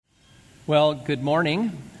Well, good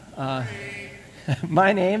morning.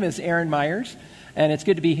 My name is Aaron Myers, and it's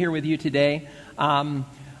good to be here with you today.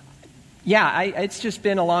 It's just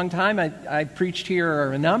been a long time. I preached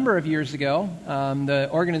here a number of years ago. The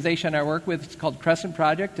organization I work with is called Crescent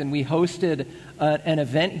Project, and we hosted an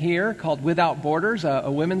event here called Without Borders,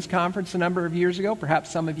 a women's conference a number of years ago.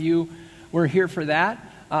 Perhaps some of you were here for that.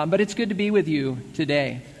 But it's good to be with you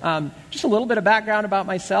today. Just a little bit of background about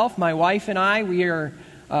myself. My wife and I, we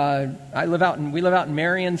live out in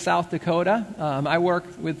Marion, South Dakota. I work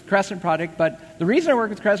with Crescent Project, but the reason I work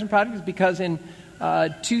with Crescent Project is because in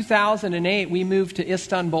 2008 we moved to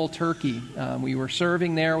Istanbul, Turkey. We were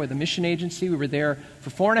serving there with a mission agency. We were there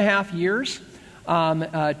for 4.5 years.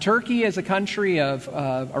 Turkey is a country of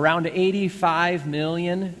around 85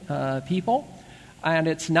 million people, and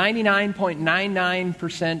it's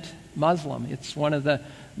 99.99% Muslim. It's one of the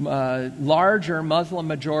larger Muslim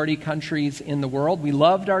majority countries in the world. We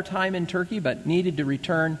loved our time in Turkey, but needed to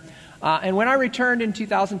return. And when I returned in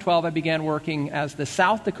 2012, I began working as the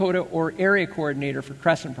South Dakota or area coordinator for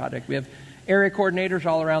Crescent Project. We have area coordinators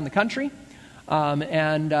all around the country.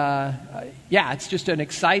 It's just an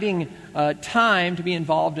exciting time to be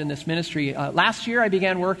involved in this ministry. Last year, I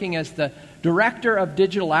began working as the director of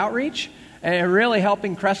digital outreach, and really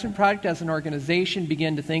helping Crescent Project as an organization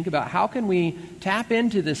begin to think about how can we tap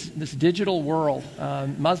into this digital world.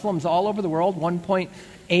 Muslims all over the world,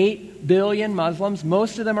 1.8 billion Muslims.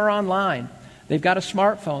 Most of them are online. They've got a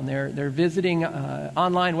smartphone. They're visiting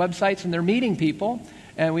online websites and they're meeting people.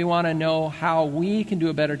 And we want to know how we can do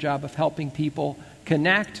a better job of helping people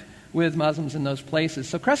connect with Muslims in those places.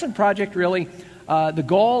 So Crescent Project really... the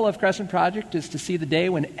goal of Crescent Project is to see the day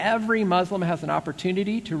when every Muslim has an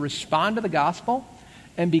opportunity to respond to the gospel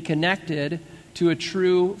and be connected to a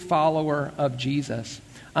true follower of Jesus.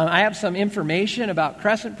 I have some information about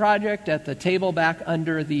Crescent Project at the table back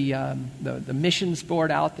under the missions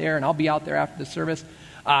board out there, and I'll be out there after the service.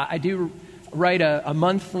 I do write a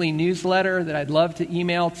monthly newsletter that I'd love to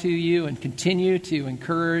email to you and continue to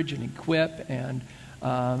encourage and equip and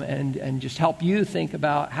just help you think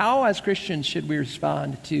about how, as Christians, should we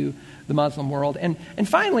respond to the Muslim world. And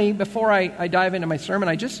finally, before I dive into my sermon,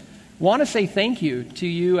 I just want to say thank you to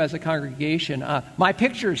you as a congregation. My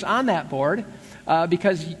picture's on that board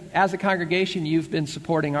because as a congregation, you've been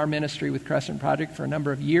supporting our ministry with Crescent Project for a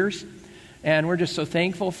number of years. And we're just so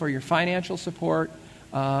thankful for your financial support,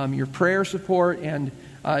 your prayer support, and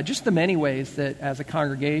just the many ways that as a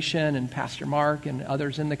congregation and Pastor Mark and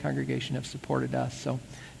others in the congregation have supported us. So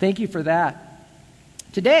thank you for that.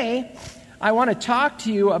 Today, I want to talk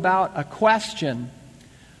to you about a question.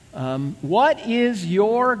 What is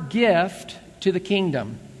your gift to the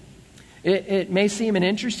kingdom? It may seem an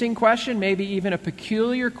interesting question, maybe even a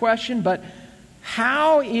peculiar question, but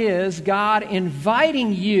how is God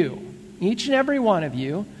inviting you, each and every one of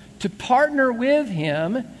you, to partner with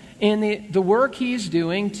Him in the work He's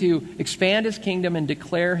doing to expand His kingdom and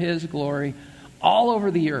declare His glory all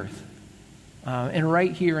over the earth and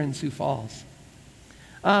right here in Sioux Falls?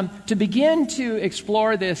 To begin to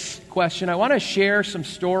explore this question, I want to share some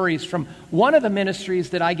stories from one of the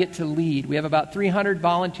ministries that I get to lead. We have about 300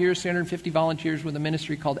 volunteers, 350 volunteers with a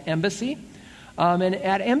ministry called Embassy. And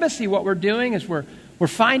at Embassy, what we're doing is we're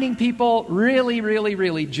finding people really, really,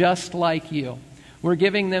 really just like you. We're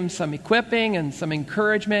giving them some equipping and some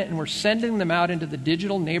encouragement, and we're sending them out into the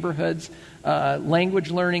digital neighborhoods,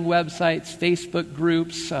 language learning websites, Facebook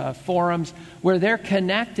groups, forums, where they're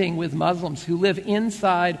connecting with Muslims who live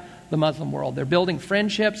inside the Muslim world. They're building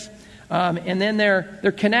friendships, and then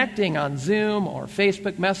they're connecting on Zoom or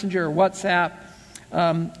Facebook Messenger or WhatsApp.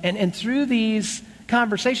 And through these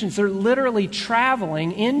conversations, they're literally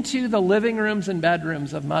traveling into the living rooms and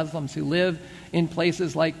bedrooms of Muslims who live in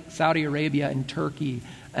places like Saudi Arabia and Turkey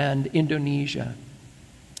and Indonesia.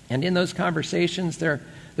 And in those conversations, they're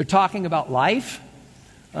talking about life,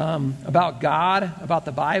 about God, about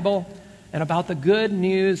the Bible, and about the good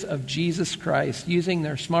news of Jesus Christ using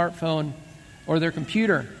their smartphone or their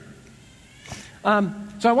computer. So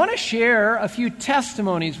I want to share a few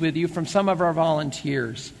testimonies with you from some of our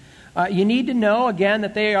volunteers. You need to know, again,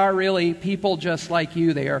 that they are really people just like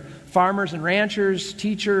you. They are farmers and ranchers,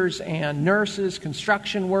 teachers and nurses,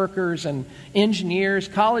 construction workers and engineers,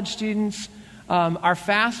 college students. Our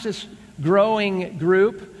fastest growing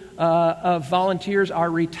group of volunteers are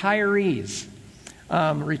retirees.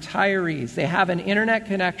 They have an internet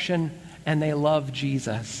connection and they love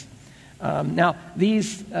Jesus. Now,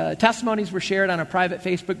 these testimonies were shared on a private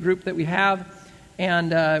Facebook group that we have.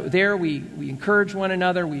 And there we encourage one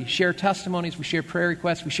another, we share testimonies, we share prayer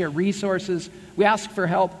requests, we share resources, we ask for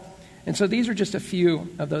help. And so these are just a few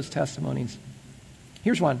of those testimonies.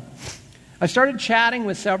 Here's one. I started chatting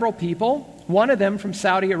with several people, one of them from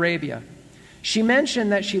Saudi Arabia. She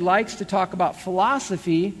mentioned that she likes to talk about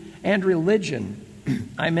philosophy and religion.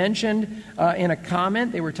 I mentioned in a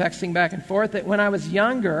comment, they were texting back and forth, that when I was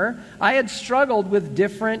younger, I had struggled with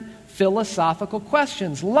different philosophical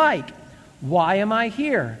questions like, why am I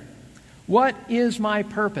here? What is my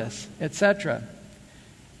purpose? Etc.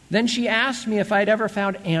 Then she asked me if I'd ever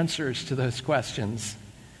found answers to those questions.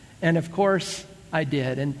 And of course, I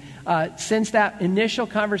did. And since that initial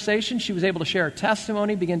conversation, she was able to share a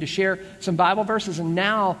testimony, begin to share some Bible verses, and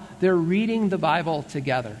now they're reading the Bible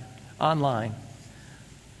together online.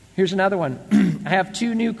 Here's another one. I have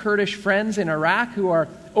 2 new Kurdish friends in Iraq who are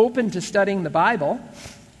open to studying the Bible.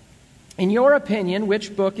 In your opinion,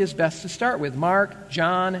 which book is best to start with? Mark,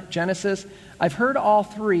 John, Genesis? I've heard all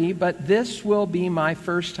 3, but this will be my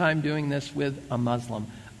first time doing this with a Muslim.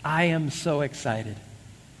 I am so excited.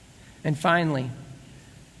 And finally,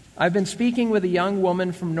 I've been speaking with a young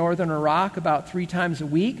woman from northern Iraq about 3 times a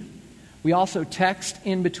week. We also text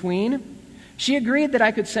in between. She agreed that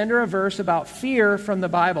I could send her a verse about fear from the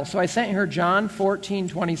Bible, so I sent her John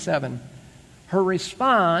 14:27. Her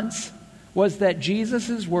response was that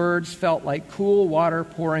Jesus' words felt like cool water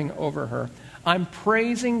pouring over her. I'm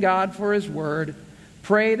praising God for His word.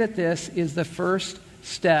 Pray that this is the first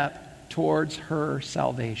step towards her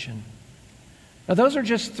salvation. Now, those are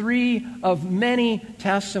just 3 of many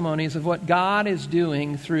testimonies of what God is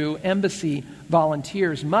doing through Embassy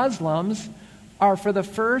volunteers. Muslims are for the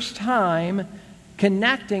first time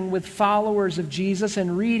connecting with followers of Jesus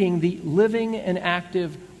and reading the living and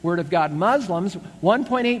active Word of God. Muslims,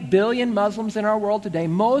 1.8 billion Muslims in our world today,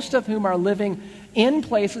 most of whom are living in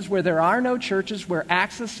places where there are no churches, where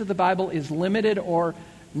access to the Bible is limited or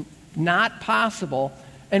not possible,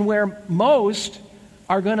 and where most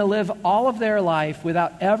are going to live all of their life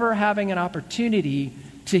without ever having an opportunity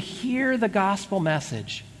to hear the gospel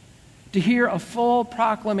message, to hear a full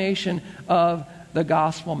proclamation of the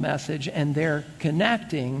gospel message, and they're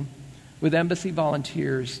connecting with Embassy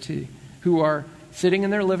volunteers who are sitting in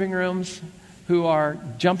their living rooms, who are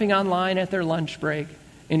jumping online at their lunch break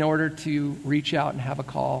in order to reach out and have a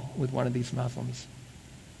call with one of these Muslims.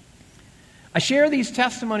 I share these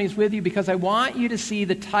testimonies with you because I want you to see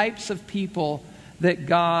the types of people that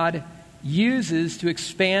God uses to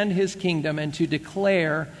expand His kingdom and to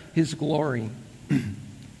declare His glory.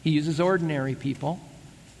 He uses ordinary people.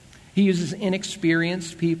 He uses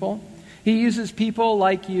inexperienced people. He uses people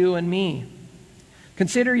like you and me.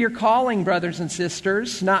 Consider your calling, brothers and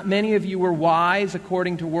sisters. Not many of you were wise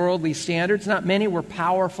according to worldly standards. Not many were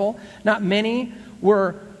powerful. Not many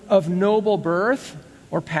were of noble birth,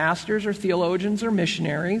 or pastors, or theologians, or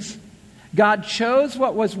missionaries. God chose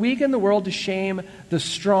what was weak in the world to shame the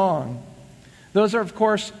strong. Those are, of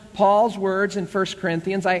course, Paul's words in 1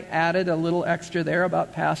 Corinthians. I added a little extra there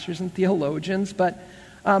about pastors and theologians, but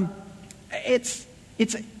it's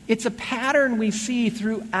a pattern we see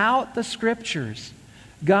throughout the Scriptures.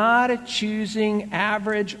 God choosing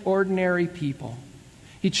average, ordinary people.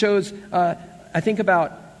 He chose, I think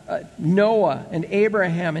about Noah and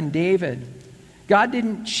Abraham and David. God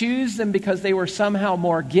didn't choose them because they were somehow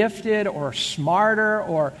more gifted or smarter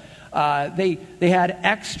or they had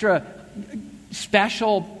extra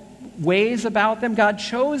special ways about them. God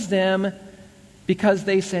chose them because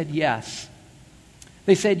they said yes.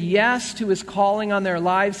 They said yes to His calling on their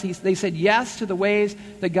lives. They said yes to the ways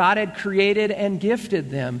that God had created and gifted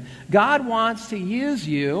them. God wants to use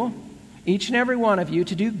you, each and every one of you,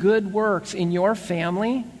 to do good works in your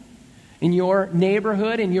family, in your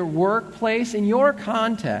neighborhood, in your workplace, in your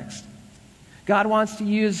context. God wants to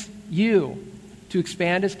use you to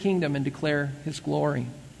expand His kingdom and declare His glory.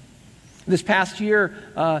 This past year,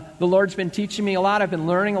 the Lord's been teaching me a lot. I've been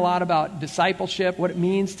learning a lot about discipleship, what it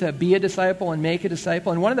means to be a disciple and make a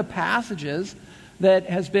disciple. And one of the passages that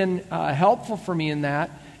has been helpful for me in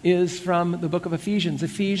that is from the book of Ephesians,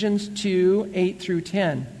 Ephesians 2, 8 through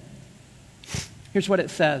 10. Here's what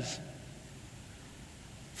it says.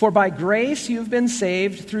 For by grace you have been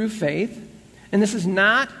saved through faith, and this is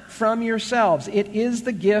not from yourselves. It is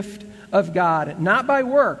the gift of God, not by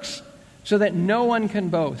works, so that no one can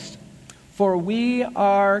boast. For we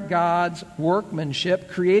are God's workmanship,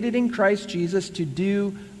 created in Christ Jesus to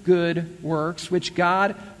do good works, which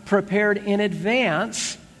God prepared in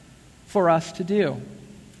advance for us to do.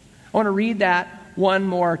 I want to read that one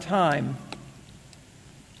more time.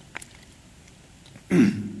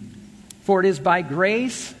 For it is by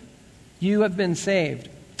grace you have been saved,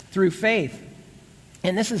 through faith.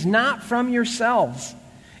 And this is not from yourselves.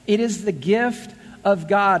 It is the gift of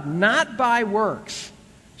God, not by works,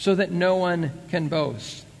 so that no one can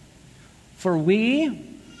boast. For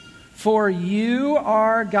we For you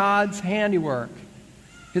are God's handiwork,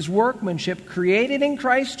 His workmanship, created in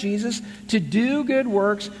Christ Jesus to do good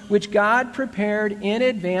works, which God prepared in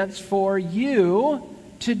advance for you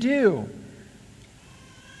to do.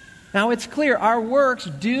 Now it's clear, our works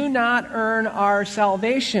do not earn our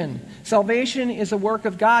salvation. Salvation is a work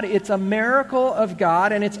of God. It's a miracle of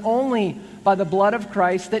God, and it's only by the blood of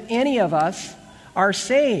Christ that any of us are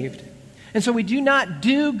saved. And so we do not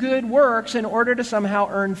do good works in order to somehow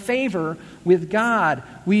earn favor with God.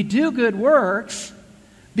 We do good works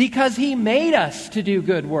because He made us to do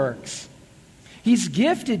good works. He's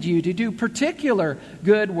gifted you to do particular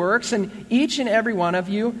good works, and each and every one of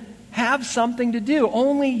you have something to do.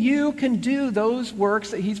 Only you can do those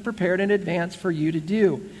works that He's prepared in advance for you to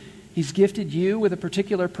do. He's gifted you with a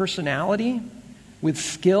particular personality, with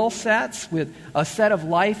skill sets, with a set of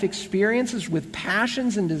life experiences, with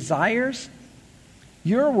passions and desires.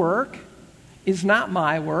 Your work is not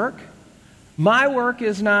my work. My work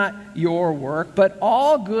is not your work, but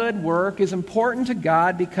all good work is important to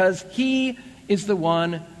God because He is the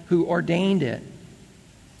one who ordained it.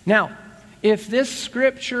 Now, if this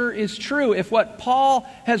scripture is true, if what Paul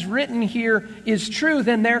has written here is true,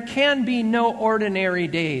 then there can be no ordinary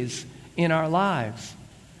days in our lives.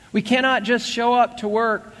 We cannot just show up to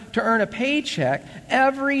work to earn a paycheck.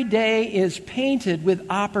 Every day is painted with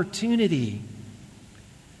opportunity.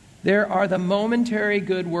 There are the momentary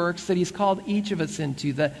good works that He's called each of us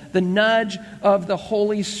into, the nudge of the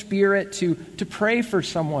Holy Spirit to pray for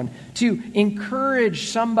someone, to encourage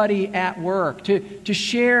somebody at work, to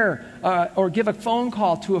share or give a phone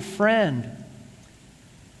call to a friend,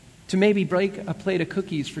 to maybe break a plate of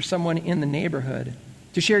cookies for someone in the neighborhood,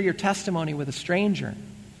 to share your testimony with a stranger.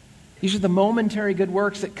 These are the momentary good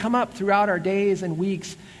works that come up throughout our days and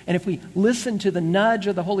weeks. And if we listen to the nudge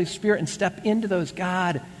of the Holy Spirit and step into those,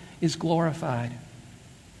 God is glorified.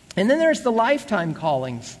 And then there's the lifetime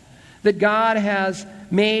callings that God has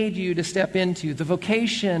made you to step into, the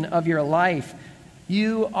vocation of your life.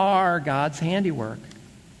 You are God's handiwork.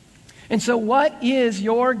 And so what is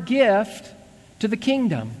your gift to the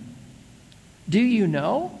kingdom? Do you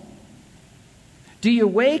know? Do you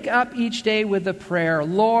wake up each day with the prayer,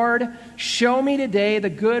 Lord, show me today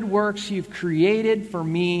the good works You've created for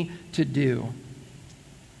me to do?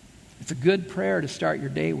 It's a good prayer to start your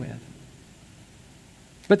day with.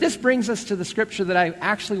 But this brings us to the scripture that I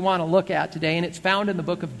actually want to look at today, and it's found in the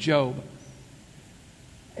book of Job.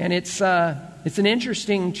 And it's an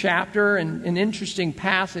interesting chapter and an interesting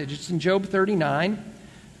passage. It's in Job 39.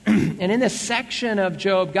 And in this section of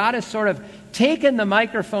Job, God has sort of taken the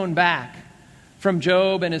microphone back from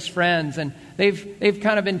Job and his friends. And they've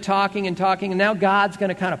kind of been talking, and now God's going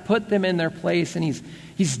to kind of put them in their place, and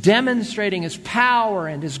He's demonstrating His power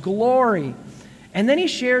and His glory. And then He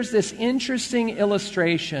shares this interesting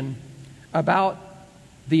illustration about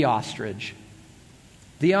the ostrich.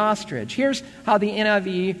 The ostrich. Here's how the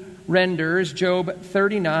NIV renders Job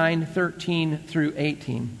 39, 13 through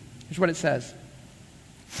 18. Here's what it says.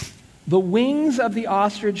 The wings of the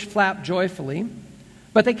ostrich flap joyfully,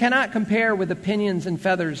 but they cannot compare with the pinions and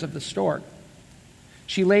feathers of the stork.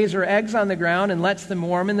 She lays her eggs on the ground and lets them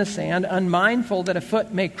warm in the sand, unmindful that a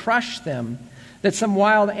foot may crush them, that some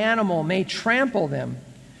wild animal may trample them.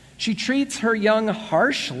 She treats her young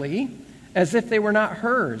harshly, as if they were not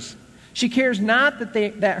hers. She cares not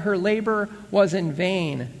that her labor was in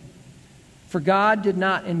vain. For God did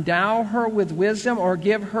not endow her with wisdom or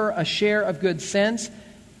give her a share of good sense,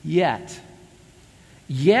 Yet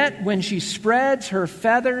when she spreads her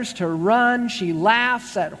feathers to run, she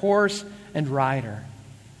laughs at horse and rider.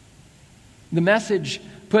 The Message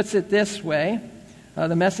puts it this way,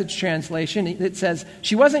 the Message translation. It says,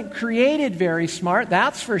 she wasn't created very smart,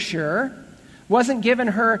 that's for sure. Wasn't given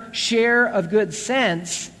her share of good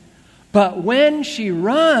sense. But when she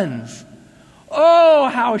runs, oh,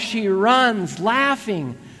 how she runs,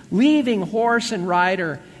 laughing, leaving horse and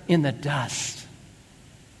rider in the dust.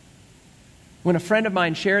 When a friend of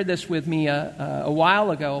mine shared this with me a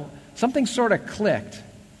while ago, something sort of clicked.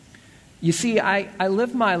 You see, I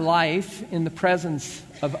live my life in the presence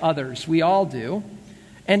of others. We all do.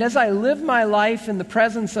 And as I live my life in the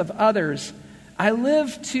presence of others, I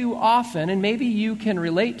live too often, and maybe you can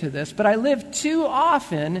relate to this, but I live too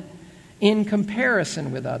often in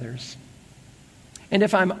comparison with others. And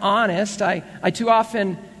if I'm honest, I too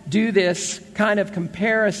often do this kind of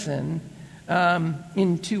comparison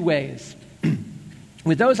in two ways.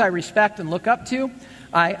 With those I respect and look up to,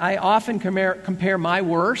 I often compare my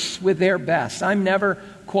worst with their best. I'm never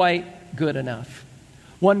quite good enough.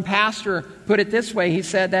 One pastor put it this way. He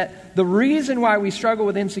said that the reason why we struggle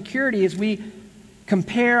with insecurity is we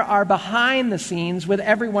compare our behind the scenes with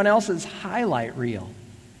everyone else's highlight reel.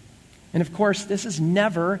 And of course, this is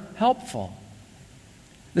never helpful.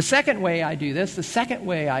 The second way I do this, the second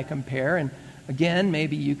way I compare, and again,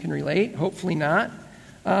 maybe you can relate, hopefully not,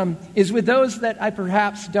 is with those that I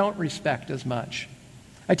perhaps don't respect as much.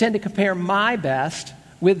 I tend to compare my best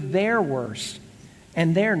with their worst,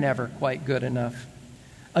 and they're never quite good enough.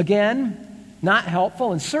 Again, not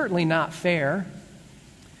helpful and certainly not fair.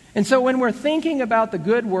 And so when we're thinking about the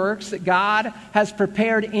good works that God has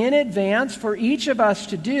prepared in advance for each of us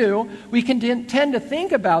to do, we can tend to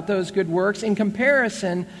think about those good works in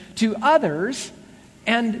comparison to others,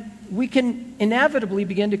 and we can inevitably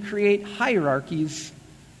begin to create hierarchies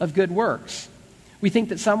of good works. We think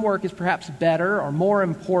that some work is perhaps better or more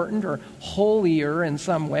important or holier in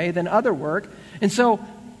some way than other work. And so,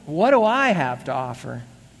 what do I have to offer?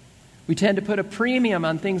 We tend to put a premium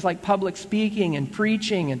on things like public speaking and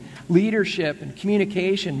preaching and leadership and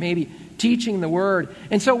communication, maybe teaching the Word.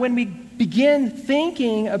 And so when we begin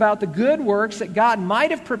thinking about the good works that God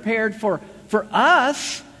might have prepared for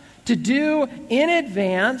us to do in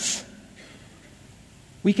advance,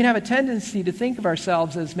 we can have a tendency to think of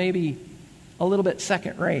ourselves as maybe a little bit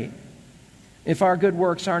second rate if our good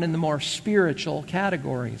works aren't in the more spiritual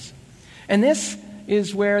categories. And this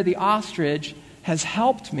is where the ostrich has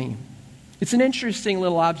helped me. It's an interesting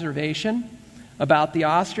little observation about the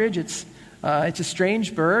ostrich. It's a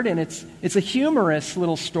strange bird, and it's a humorous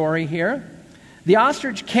little story here. The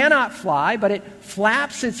ostrich cannot fly, but it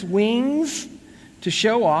flaps its wings to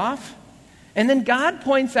show off. And then God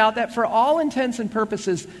points out that for all intents and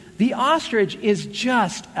purposes, the ostrich is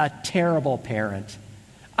just a terrible parent.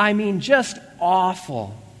 I mean, just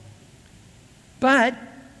awful. But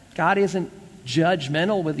God isn't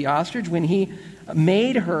judgmental with the ostrich. When He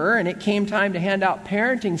made her and it came time to hand out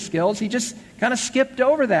parenting skills, He just kind of skipped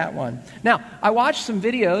over that one. Now, I watched some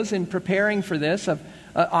videos in preparing for this of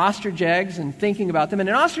ostrich eggs and thinking about them. And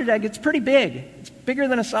an ostrich egg, it's pretty big. It's bigger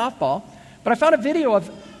than a softball. But I found a video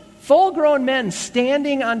of full-grown men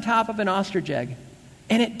standing on top of an ostrich egg,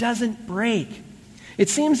 and it doesn't break. It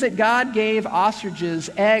seems that God gave ostriches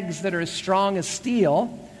eggs that are as strong as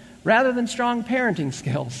steel rather than strong parenting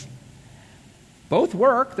skills. Both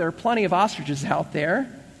work. There are plenty of ostriches out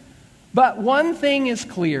there. But one thing is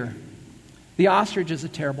clear. The ostrich is a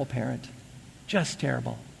terrible parent. Just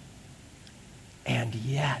terrible. And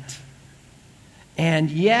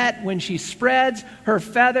yet, when she spreads her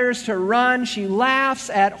feathers to run, she laughs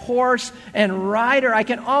at horse and rider. I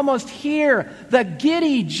can almost hear the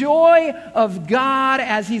giddy joy of God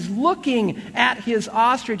as He's looking at His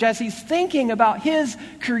ostrich, as He's thinking about His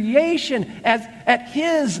creation, at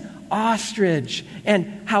His ostrich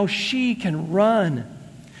and how she can run.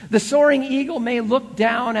 The soaring eagle may look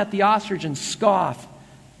down at the ostrich and scoff,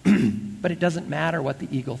 but it doesn't matter what the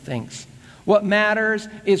eagle thinks. What matters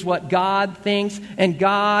is what God thinks, and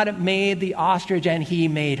God made the ostrich and He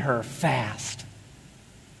made her fast.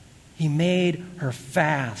 He made her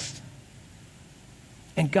fast.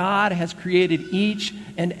 And God has created each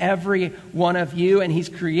and every one of you, and He's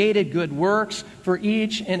created good works for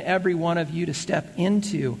each and every one of you to step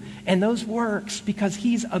into. And those works, because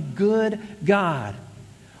He's a good God,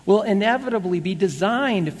 will inevitably be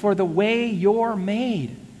designed for the way you're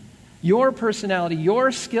made. Your personality,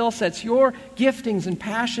 your skill sets, your giftings and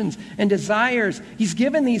passions and desires. He's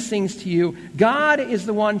given these things to you. God is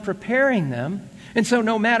the one preparing them. And so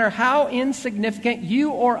no matter how insignificant you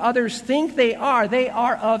or others think they are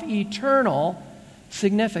of eternal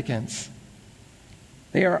significance.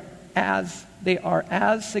 They are as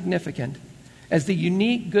significant as the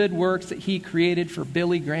unique good works that He created for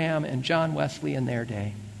Billy Graham and John Wesley in their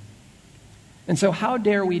day. And so how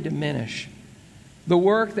dare we diminish the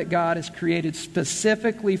work that God has created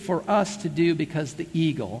specifically for us to do because the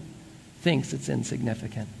eagle thinks it's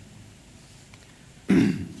insignificant?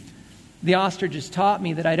 The ostrich has taught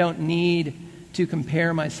me that I don't need to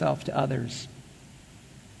compare myself to others.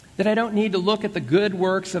 That I don't need to look at the good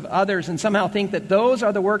works of others and somehow think that those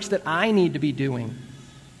are the works that I need to be doing.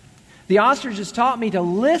 The ostrich has taught me to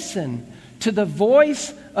listen to the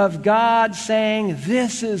voice of God saying,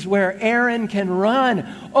 "This is where Aaron can run.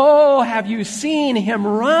 Oh, have you seen him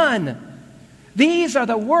run? These are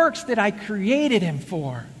the works that I created him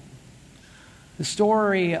for." The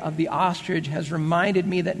story of the ostrich has reminded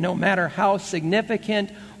me that no matter how significant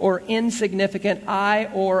or insignificant I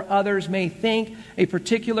or others may think a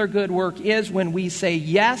particular good work is, when we say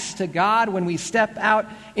yes to God, when we step out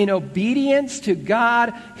in obedience to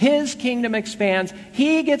God, His kingdom expands,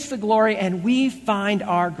 He gets the glory, and we find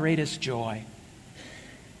our greatest joy.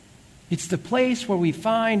 It's the place where we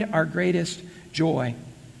find our greatest joy.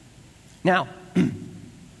 Now,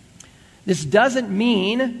 This doesn't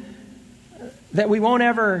mean that we won't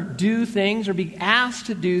ever do things or be asked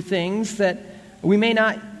to do things that we may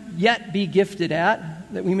not yet be gifted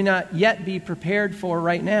at, that we may not yet be prepared for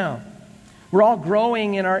right now. We're all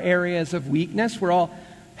growing in our areas of weakness. We're all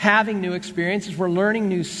having new experiences. We're learning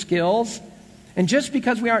new skills. And just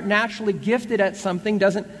because we aren't naturally gifted at something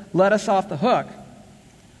doesn't let us off the hook.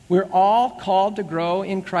 We're all called to grow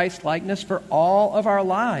in Christ likeness for all of our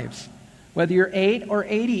lives. Whether you're 8 or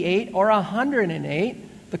 88 or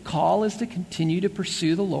 108, the call is to continue to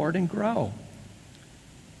pursue the Lord and grow.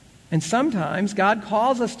 And sometimes God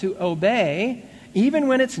calls us to obey even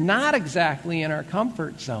when it's not exactly in our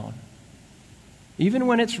comfort zone. Even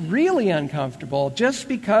when it's really uncomfortable. Just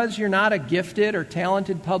because you're not a gifted or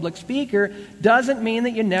talented public speaker doesn't mean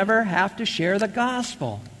that you never have to share the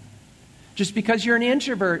gospel. Just because you're an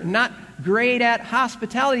introvert and not great at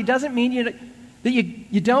hospitality doesn't mean that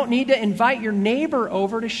you don't need to invite your neighbor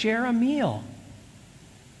over to share a meal.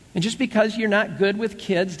 And just because you're not good with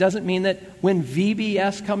kids doesn't mean that when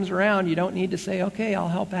VBS comes around, you don't need to say, okay, I'll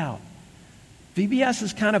help out. VBS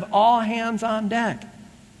is kind of all hands on deck.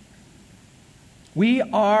 We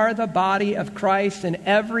are the body of Christ, and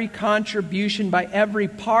every contribution by every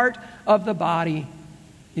part of the body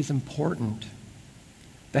is important.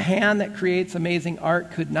 The hand that creates amazing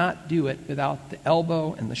art could not do it without the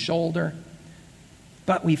elbow and the shoulder.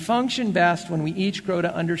 But we function best when we each grow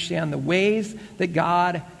to understand the ways that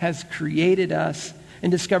God has created us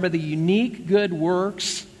and discover the unique good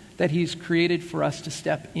works that He's created for us to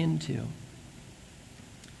step into.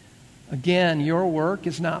 Again, your work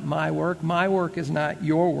is not my work is not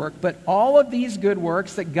your work, but all of these good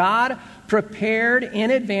works that God prepared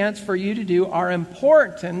in advance for you to do are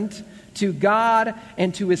important to God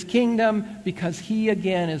and to His kingdom because He,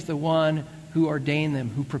 again, is the one who ordained them,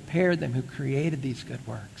 who prepared them, who created these good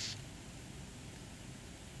works.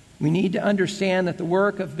 We need to understand that the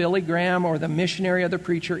work of Billy Graham or the missionary or the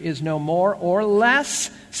preacher is no more or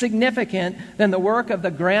less significant than the work of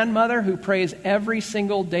the grandmother who prays every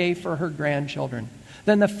single day for her grandchildren,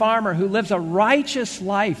 than the farmer who lives a righteous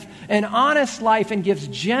life, an honest life, and gives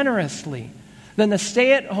generously, than the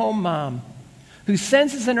stay-at-home mom who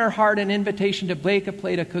senses in her heart an invitation to bake a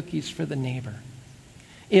plate of cookies for the neighbor.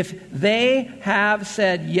 If they have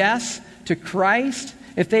said yes to Christ,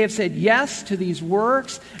 if they have said yes to these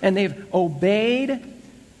works and they've obeyed,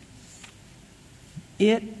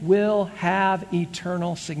 it will have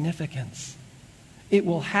eternal significance. It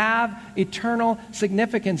will have eternal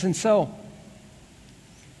significance. And so,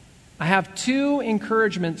 I have 2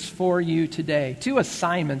 encouragements for you today. 2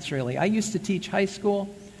 assignments, really. I used to teach high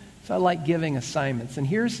school, so I like giving assignments. And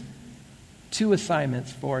here's 2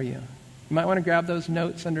 assignments for you. You might want to grab those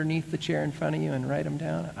notes underneath the chair in front of you and write them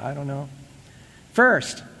down. I don't know.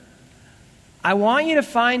 First, I want you to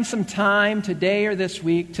find some time today or this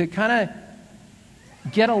week to kind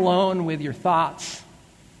of get alone with your thoughts.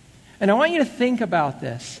 And I want you to think about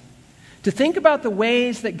this. To think about the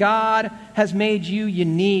ways that God has made you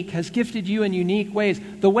unique, has gifted you in unique ways.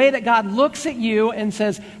 The way that God looks at you and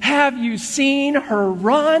says, have you seen her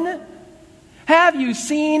run? Have you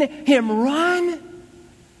seen him run?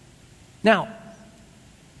 Now,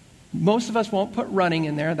 most of us won't put running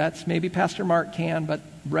in there. That's maybe Pastor Mark can, but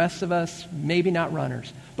the rest of us, maybe not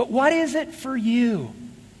runners. But what is it for you?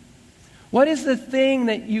 What is the thing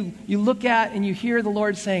that you look at and you hear the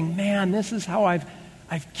Lord saying, man, this is how I've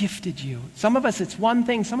gifted you? Some of us, it's one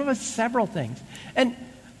thing. Some of us, several things. And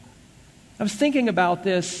I was thinking about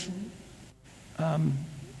this,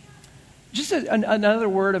 just another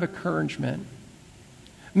word of encouragement.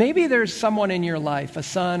 Maybe there's someone in your life, a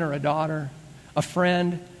son or a daughter, a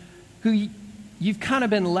friend, who you've kind of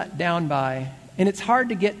been let down by, and it's hard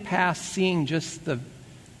to get past seeing just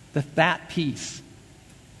that piece.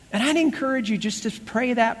 And I'd encourage you just to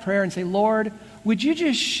pray that prayer and say, Lord, would you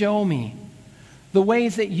just show me the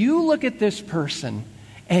ways that you look at this person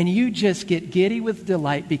and you just get giddy with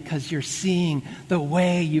delight because you're seeing the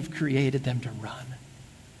way you've created them to run.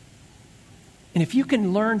 And if you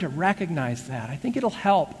can learn to recognize that, I think it'll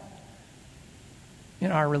help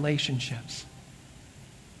in our relationships.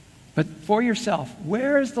 But for yourself,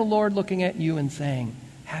 where is the Lord looking at you and saying,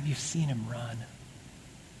 have you seen him run?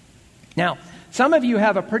 Now, some of you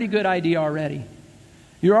have a pretty good idea already.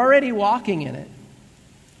 You're already walking in it.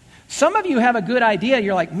 Some of you have a good idea.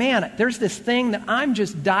 You're like, man, there's this thing that I'm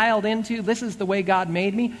just dialed into. This is the way God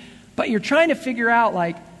made me. But you're trying to figure out,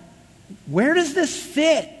 like, where does this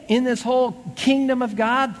fit in this whole kingdom of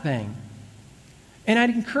God thing? And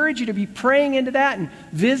I'd encourage you to be praying into that and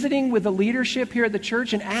visiting with the leadership here at the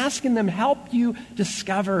church and asking them to help you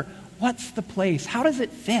discover what's the place. How does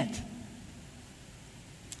it fit?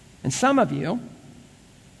 And some of you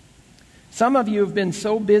have been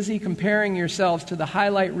so busy comparing yourselves to the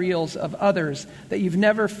highlight reels of others that you've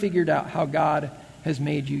never figured out how God has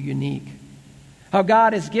made you unique, how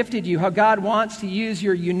God has gifted you, how God wants to use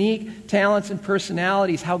your unique talents and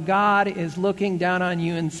personalities, how God is looking down on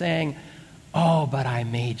you and saying, "Oh, but I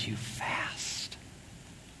made you fast."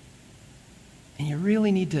 And you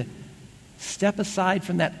really need to step aside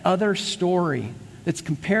from that other story that's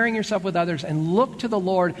comparing yourself with others and look to the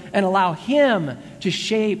Lord and allow Him to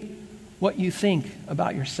shape what you think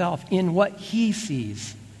about yourself in what He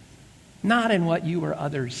sees, not in what you or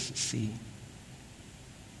others see.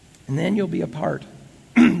 And then you'll be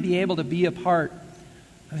able to be a part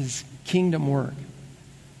of His kingdom work.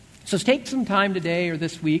 So take some time today or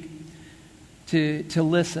this week to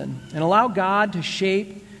listen and allow God to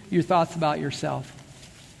shape your thoughts about yourself.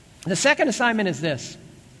 The second assignment is this.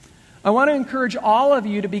 I want to encourage all of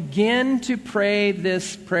you to begin to pray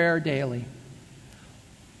this prayer daily.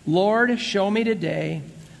 Lord, show me today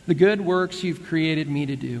the good works you've created me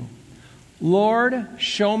to do. Lord,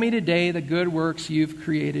 show me today the good works you've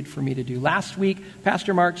created for me to do. Last week,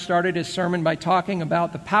 Pastor Mark started his sermon by talking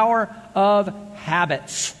about the power of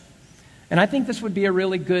habits. And I think this would be a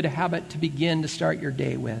really good habit to begin to start your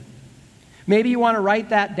day with. Maybe you want to write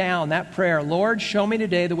that down, that prayer. Lord, show me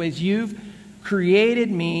today the ways you've created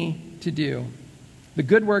me to do, the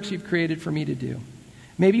good works you've created for me to do.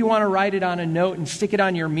 Maybe you want to write it on a note and stick it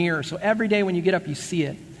on your mirror so every day when you get up you see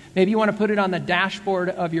it. Maybe you want to put it on the dashboard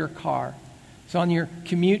of your car. So on your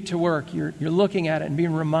commute to work, you're looking at it and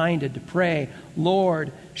being reminded to pray,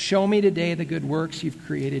 Lord, show me today the good works you've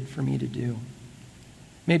created for me to do.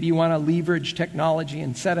 Maybe you want to leverage technology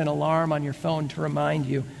and set an alarm on your phone to remind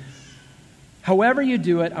you. However you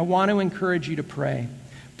do it, I want to encourage you to pray.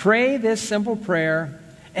 Pray this simple prayer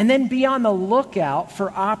and then be on the lookout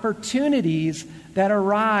for opportunities that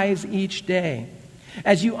arise each day.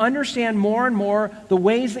 As you understand more and more the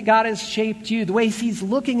ways that God has shaped you, the ways He's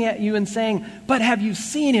looking at you and saying, "But have you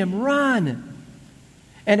seen Him run?"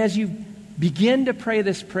 And as you begin to pray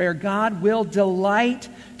this prayer, God will delight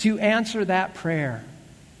to answer that prayer,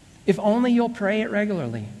 if only you'll pray it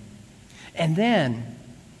regularly. And then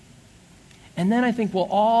I think we'll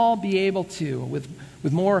all be able to,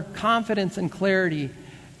 with more confidence and clarity,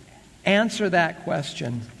 answer that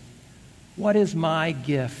question. What is my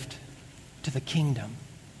gift to the kingdom?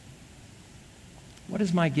 What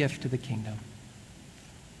is my gift to the kingdom?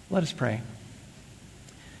 Let us pray.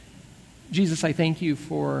 Jesus, I thank you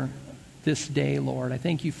for this day, Lord. I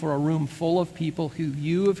thank you for a room full of people who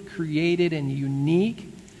you have created in unique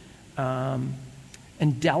and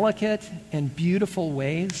delicate and beautiful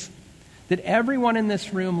ways. That everyone in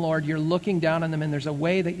this room, Lord, you're looking down on them and there's a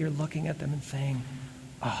way that you're looking at them and saying,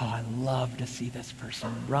 "Oh, I love to see this person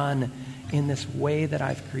run in this way that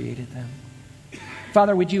I've created them."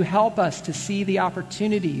 Father, would you help us to see the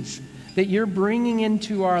opportunities that you're bringing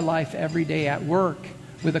into our life every day at work,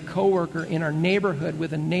 with a coworker, in our neighborhood,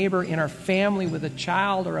 with a neighbor, in our family, with a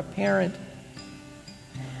child or a parent.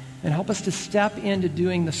 And help us to step into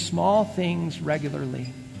doing the small things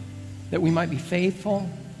regularly, that we might be faithful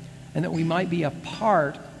and that we might be a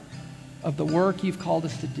part of the work you've called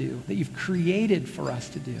us to do, that you've created for us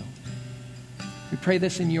to do. We pray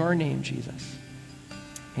this in your name, Jesus.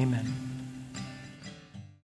 Amen.